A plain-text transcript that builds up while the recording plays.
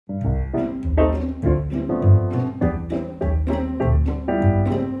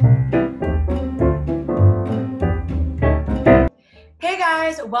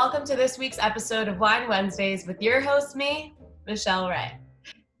welcome to this week's episode of Wine Wednesdays with your host, me, Michelle Ray.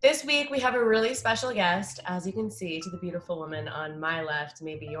 This week we have a really special guest, as you can see, to the beautiful woman on my left,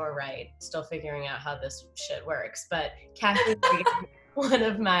 maybe your right, still figuring out how this shit works, but Kathleen Regan, one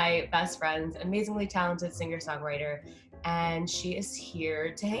of my best friends, amazingly talented singer-songwriter, and she is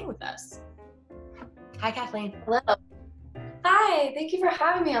here to hang with us. Hi, Kathleen. Hello. Hi, thank you for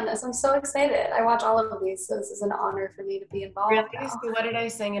having me on this. I'm so excited. I watch all of these, so this is an honor for me to be involved. Really? Now. So what did I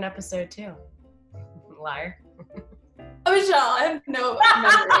sing in episode 2? Liar. Oh, Michelle, I have no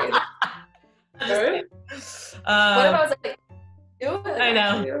memory. What if I was like, I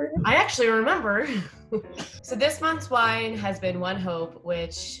know. I actually remember. So this month's wine has been OneHope,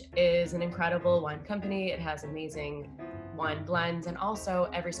 which is an incredible wine company. It has amazing wine blends, and also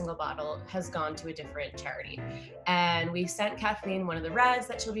every single bottle has gone to a different charity. And we sent Kathleen one of the reds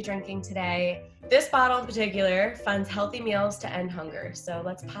that she'll be drinking today. This bottle in particular funds healthy meals to end hunger. So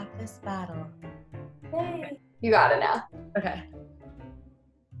let's pop this bottle. Yay. You got it now. Okay.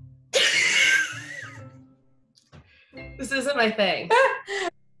 This isn't my thing.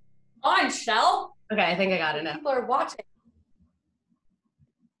 On, Shell. Okay, I think I got it now. People are watching.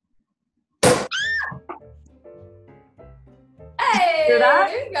 Hey, Hear that?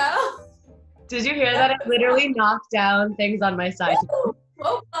 there you go. Did you hear that? It literally knocked down things on my side.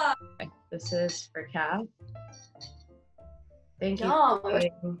 Whoa. Okay, this is for Kath. Thank you Yum. for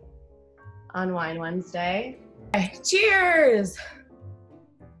being on Wine Wednesday. Okay, cheers!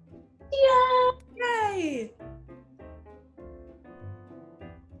 Yeah. Yay!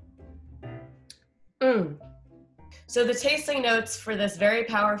 So the tasting notes for this very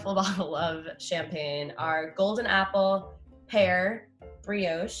powerful bottle of champagne are golden apple, pear,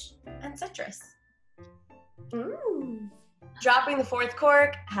 brioche, and citrus. Dropping the 4th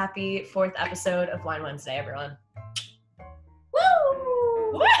cork. Happy 4th episode of Wine Wednesday, everyone.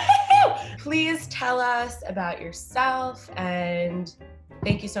 Woo! Woo-hoo! Please tell us about yourself, and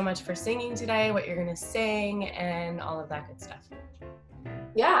thank you so much for singing today, what you're gonna sing, and all of that good stuff.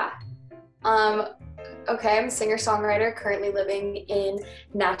 Yeah. Okay, I'm a singer-songwriter currently living in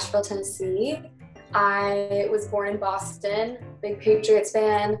Nashville, Tennessee. I was born in Boston, big Patriots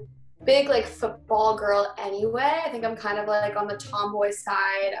fan, big like football girl anyway. I think I'm kind of like on the tomboy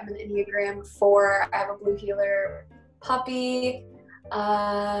side. I'm an Enneagram 4. I have a blue heeler puppy.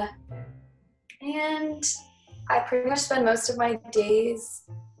 And I pretty much spend most of my days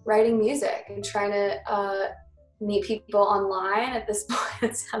writing music and trying to meet people online. At this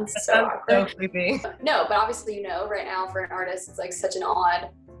point, it sounds so awkward. So creepy. No, but obviously, right now for an artist, it's like such an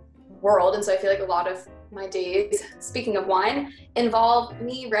odd world. And so I feel like a lot of my days, speaking of wine, involve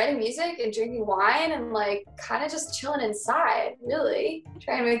me writing music and drinking wine and like kind of just chilling inside, really.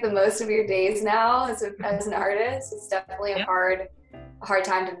 Trying to make the most of your days now as an artist. It's definitely a hard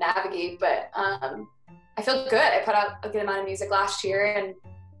time to navigate, but I feel good. I put out a good amount of music last year and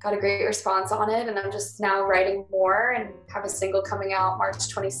got a great response on it, and I'm just now writing more and have a single coming out March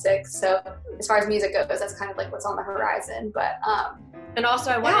 26th. So as far as music goes, that's kind of like what's on the horizon. But and also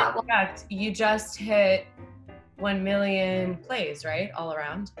I want to correct, you just hit 1 million plays, right? All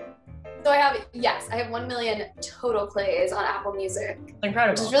around. So I have 1 million total plays on Apple Music.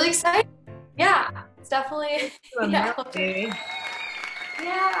 Incredible. Which is really exciting. Yeah, it's definitely Yeah,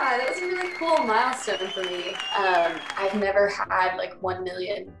 that was a really cool milestone for me. I've never had like 1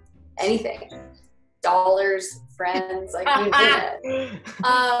 million anything. Dollars, friends, like you name it.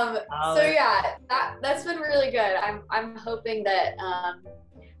 So yeah, that's been really good. I'm hoping that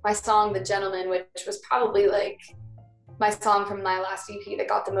my song, The Gentleman, which was probably like my song from my last EP that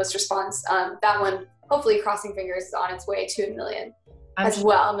got the most response, that one, hopefully crossing fingers, is on its way to 1 million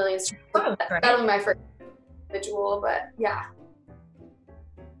well, 1 million streams. That'll be my first individual, but yeah.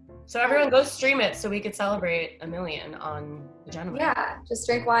 So everyone go stream it so we could celebrate 1 million on The Gentleman. Yeah, just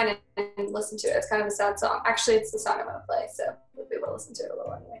drink wine and listen to it. It's kind of a sad song. Actually, it's the song I'm going to play, so we'll be able to listen to it a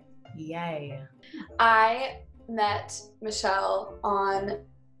little anyway. Yay. I met Michelle on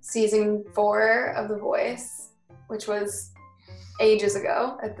season 4 of The Voice, which was ages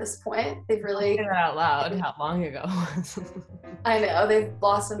ago at this point. They've really... Say that out loud, how long ago. I know, they've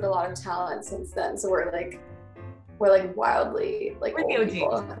blossomed a lot of talent since then, so we're like wildly like we're old the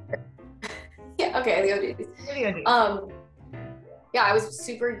people. Yeah, okay, the OGs. Yeah, I was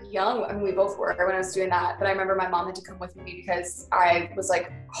super young. I mean, we both were when I was doing that, but I remember my mom had to come with me because I was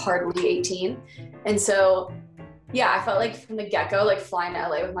like hardly 18. And so, yeah, I felt like from the get-go, like flying to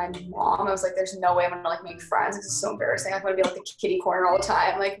LA with my mom, I was like, there's no way I'm gonna like make friends. This is so embarrassing. I'm gonna be like the kitty corner all the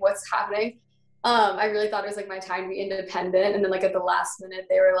time. Like, what's happening? I really thought it was like my time to be independent. And then like at the last minute,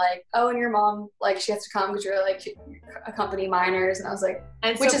 they were like, oh, and your mom, like she has to come because you're like accompany minors. And I was like,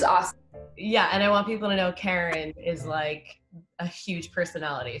 And which is awesome. Yeah. And I want people to know Karen is like a huge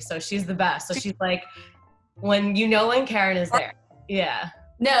personality. So she's the best. So she's like, when Karen is there. Yeah.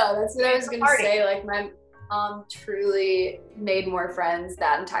 No, that's what I was going to say. Like my mom truly made more friends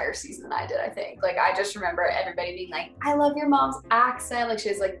that entire season than I did, I think. Like I just remember everybody being like, I love your mom's accent. Like she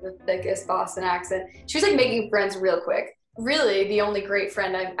has like the thickest Boston accent. She was like making friends real quick. Really the only great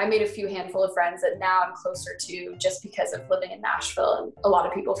friend, I made a few handful of friends that now I'm closer to just because of living in Nashville, and a lot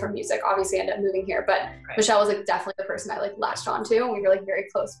of people from music obviously end up moving here. But right. Michelle was like definitely the person I like latched onto, and we were like very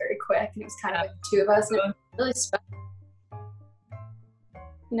close very quick, and it was kind of like the two of us, and it was really special.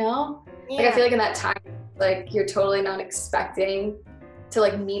 You know? Yeah. Like I feel like in that time, like you're totally not expecting to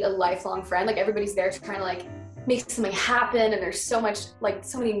like meet a lifelong friend. Like everybody's there trying to like make something happen, and there's so much, like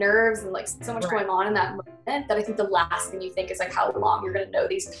so many nerves and like so much going on in that moment that I think the last thing you think is like how long you're gonna know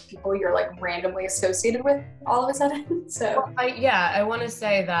these people you're like randomly associated with all of a sudden. So I want to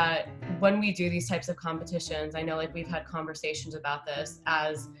say that when we do these types of competitions, I know like we've had conversations about this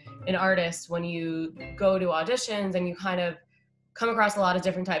as an artist, when you go to auditions and you kind of come across a lot of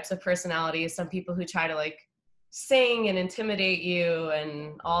different types of personalities, some people who try to like sing and intimidate you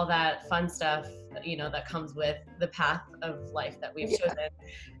and all that fun stuff, you know, that comes with the path of life that we've chosen.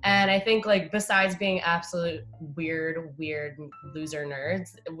 And I think like besides being absolute weird loser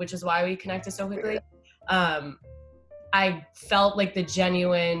nerds, which is why we connected so quickly, I felt like the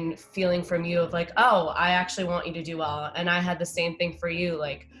genuine feeling from you of like, oh, I actually want you to do well. And I had the same thing for you.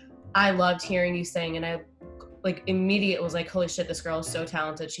 Like I loved hearing you sing, and I like immediate was like, holy shit, this girl is so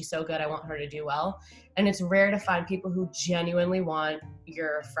talented. She's so good. I want her to do well. And it's rare to find people who genuinely want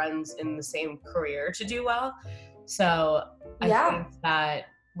your friends in the same career to do well. So I think that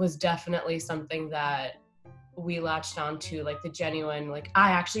was definitely something that we latched on to, like the genuine, like, I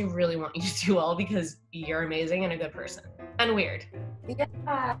actually really want you to do well because you're amazing and a good person and weird. Yeah.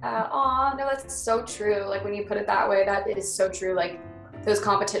 Aw, no, that's so true. Like when you put it that way, that is so true. Like those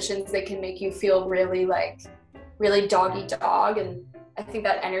competitions, they can make you feel really dog eat dog, and I think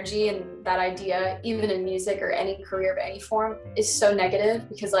that energy and that idea, even in music or any career of any form, is so negative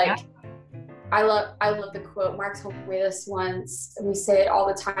because like I love the quote, Mark told me this once, and we say it all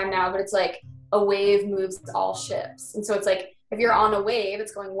the time now, but it's like a wave moves all ships. And so it's like if you're on a wave,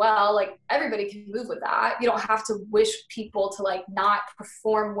 it's going well, like everybody can move with that. You don't have to wish people to like not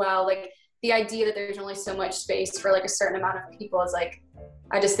perform well. Like the idea that there's only so much space for like a certain amount of people is like,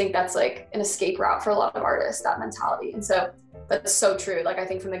 I just think that's like an escape route for a lot of artists, that mentality. And so that's so true. Like I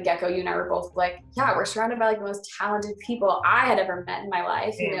think from the get-go, you and I were both like, yeah, we're surrounded by like the most talented people I had ever met in my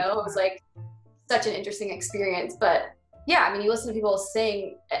life. You know, it was like such an interesting experience. But yeah, I mean, you listen to people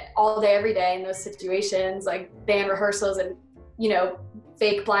sing all day, every day in those situations, like band rehearsals and, you know,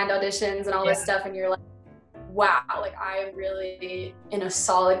 fake blind auditions and all this stuff. And you're like, wow, like I am really in a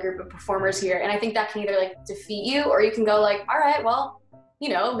solid group of performers here. And I think that can either like defeat you, or you can go like, all right, well, you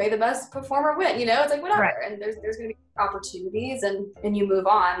know, may the best performer win, you know, it's like whatever. Right. And there's going to be opportunities and you move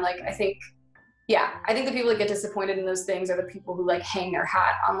on. Like, I think the people that get disappointed in those things are the people who like hang their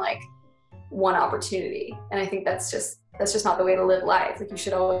hat on like one opportunity. And I think that's just not the way to live life. Like you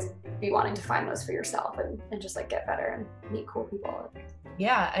should always be wanting to find those for yourself and just like get better and meet cool people.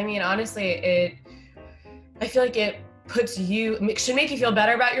 Yeah. I mean, honestly, I feel like it should make you feel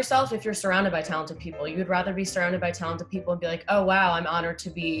better about yourself if you're surrounded by talented people. You would rather be surrounded by talented people and be like, oh wow, I'm honored to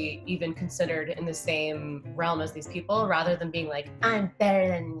be even considered in the same realm as these people, rather than being like, I'm better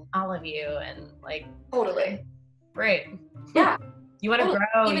than all of you. And like, totally. Great. Yeah. You want to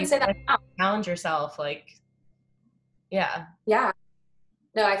grow, even say that challenge yourself. Like, yeah. Yeah.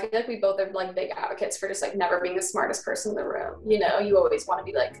 No, I feel like we both are like big advocates for just like never being the smartest person in the room. You know, you always want to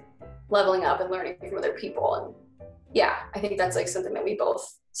be like leveling up and learning from other people. And yeah, I think that's like something that we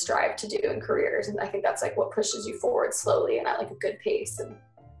both strive to do in careers. And I think that's like what pushes you forward slowly and at like a good pace. And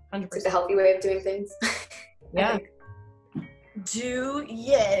 100%. It's like the healthy way of doing things. Yeah. Do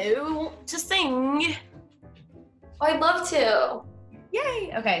you to sing? Oh, I'd love to.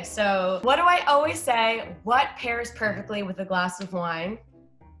 Yay. Okay, so what do I always say? What pairs perfectly with a glass of wine?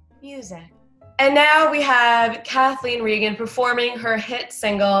 Music. And now we have Kathleen Regan performing her hit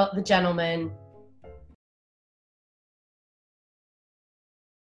single, The Gentleman.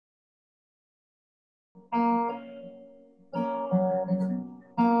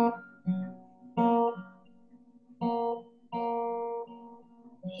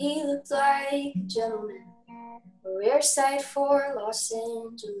 He looked like a gentleman, a rare sight for Los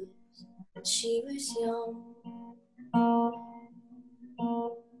Angeles when she was young.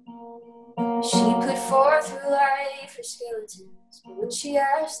 She for through life for skeletons, but when she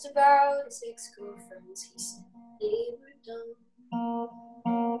asked about his ex-girlfriends, he said they were dumb.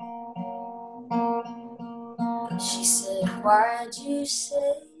 She said, why'd you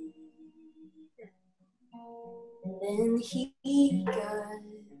say that? And then he got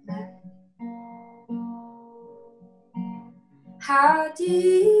mad. How do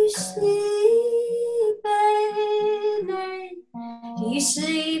you sleep at night? Do you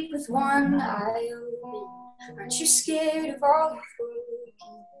sleep with one eye open? Aren't you scared of all you've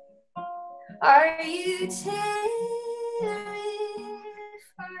broken? Are you terrified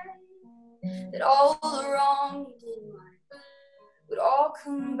that all the wrong you did in life would all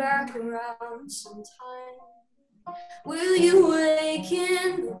come back around sometime? Will you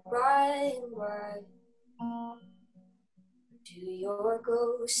awaken the bright and bright? Do your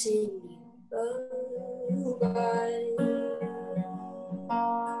ghost sing you lullaby?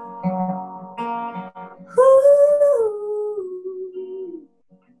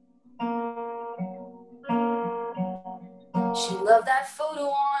 She loved that photo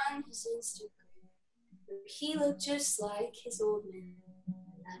on his Instagram, where he looked just like his old man,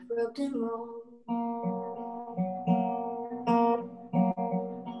 and that rubbed him wrong.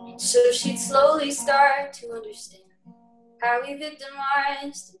 So she'd slowly start to understand how he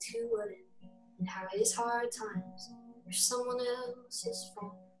victimized into what it, and how his hard times were someone else's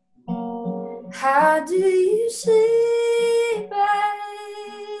fault. How do you sleep at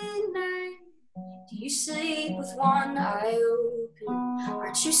night? Do you sleep with one eye open?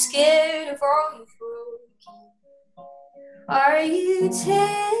 Aren't you scared of all you've broken? Are you terrified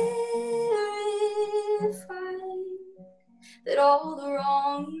that all the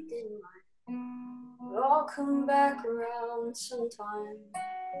wrong you did in life will all come back around sometime?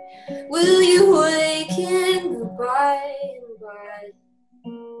 Will you awaken the bright and bright?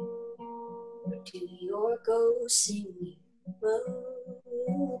 Or do your ghost sing you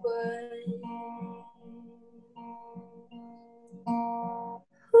lullaby?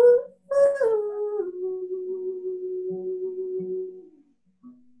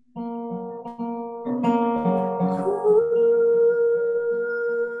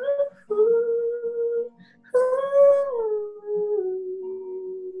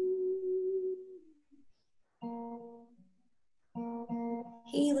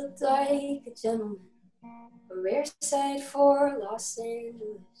 He looked like a gentleman, a rare sight for Los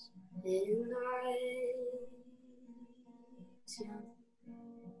Angeles midnight.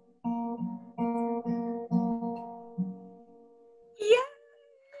 Yeah.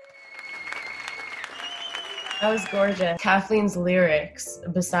 That was gorgeous. Kathleen's lyrics,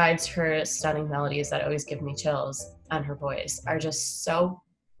 besides her stunning melodies that always give me chills, and her voice, are just so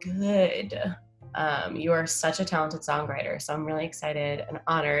good. You are such a talented songwriter, so I'm really excited and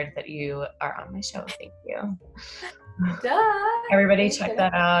honored that you are on my show. Thank you. Duh. Everybody check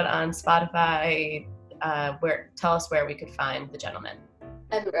that out on Spotify. Tell us where we could find The Gentleman.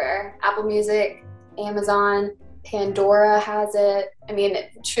 Everywhere. Apple Music, Amazon, Pandora has it. I mean,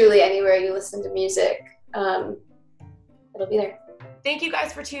 truly anywhere you listen to music, it'll be there. Thank you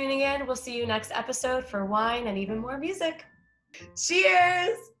guys for tuning in. We'll see you next episode for wine and even more music.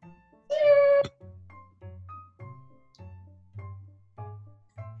 Cheers! Cheers!